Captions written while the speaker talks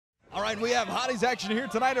right, we have Hottie's action here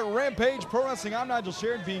tonight at Rampage Pro Wrestling. I'm Nigel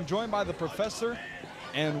Sheridan, being joined by the Professor,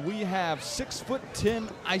 and we have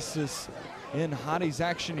 6'10" Isis in Hottie's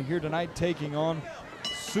action here tonight, taking on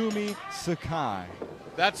Sumi Saki.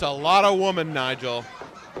 That's a lot of woman, Nigel.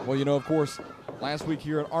 Well, you know, of course, last week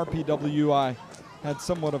here at RPW, I had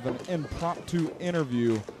somewhat of an impromptu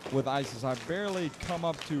interview with Isis. I barely come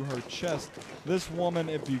up to her chest. This woman,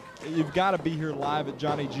 if you've got to be here live at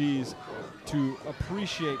Johnny G's to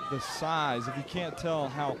appreciate the size. If you can't tell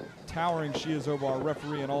how towering she is over our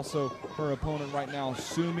referee and also her opponent right now,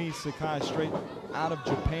 Sumi Saki, straight out of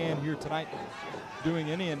Japan here tonight, doing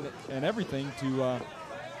any and everything to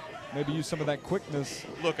maybe use some of that quickness.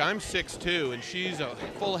 Look, I'm 6'2", and she's a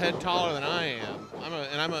full head taller than I am.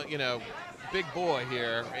 I'm a you know, big boy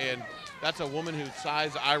here, and that's a woman whose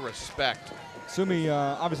size I respect. Sumi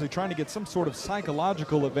obviously trying to get some sort of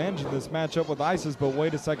psychological advantage in this matchup with Isis, but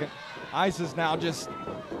wait a second. Isis now just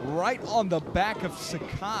right on the back of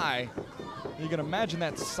Sakai. You can imagine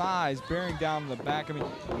that size bearing down on the back. I mean,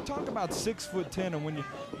 we talk about 6'10", and when you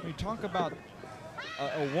talk about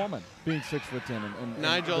a woman being 6'10", and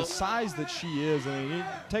Nigel, the size that she is, I mean, you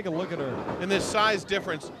take a look at her. And this size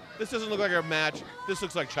difference, this doesn't look like a match. This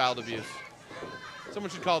looks like child abuse. Someone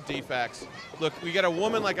should call DFACS. Look, we got a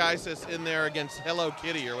woman like Isis in there against Hello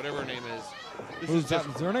Kitty or whatever her name is. This is just,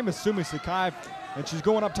 her name is Sumi Saki, and she's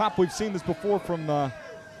going up top. We've seen this before from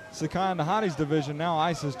Sakai in the Hottie's division. Now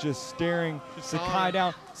Isis just staring Sakai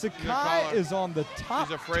down. Sakai is on the top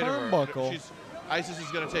turnbuckle. Isis is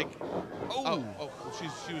going to take.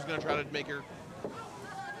 She was going to try to make her.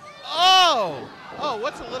 Oh,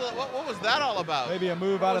 what was that all about? Maybe a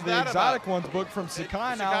move out of the Exotic Ones book from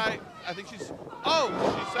Sakai now. I think she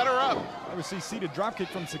set her up. We see seated dropkick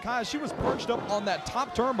from Sakai. She was perched up on that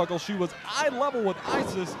top turnbuckle. She was eye level with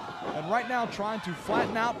Isis, and right now trying to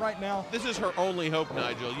flatten out right now. This is her only hope,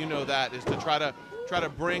 Nigel. You know that, is to try to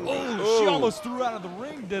bring. She almost threw out of the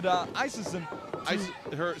ring. Did Isis and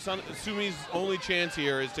her son Sumi's only chance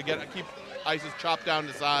here is to keep Isis chopped down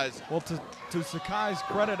to size. Well, to Sakai's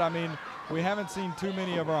credit, I mean, we haven't seen too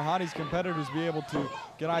many of our Hottie's competitors be able to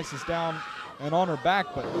get Isis down and on her back,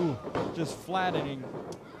 but just flattening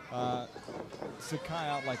Sakai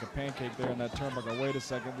out like a pancake there in that turnbuckle. Wait a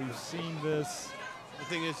second, we've seen this the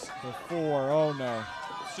thing is before. Oh no.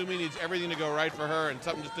 Sumi needs everything to go right for her, and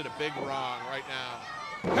something just did a big wrong right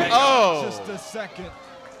now. Hang on just a second.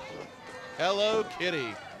 Hello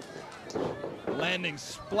Kitty. Landing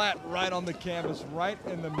splat right on the canvas, right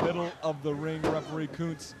in the middle of the ring. Referee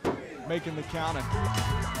Kuntz making the count, and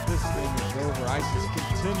this thing is over. Isis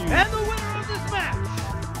continues. And the winner of this match,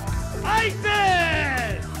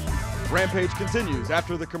 Isis! Rampage continues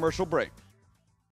after the commercial break.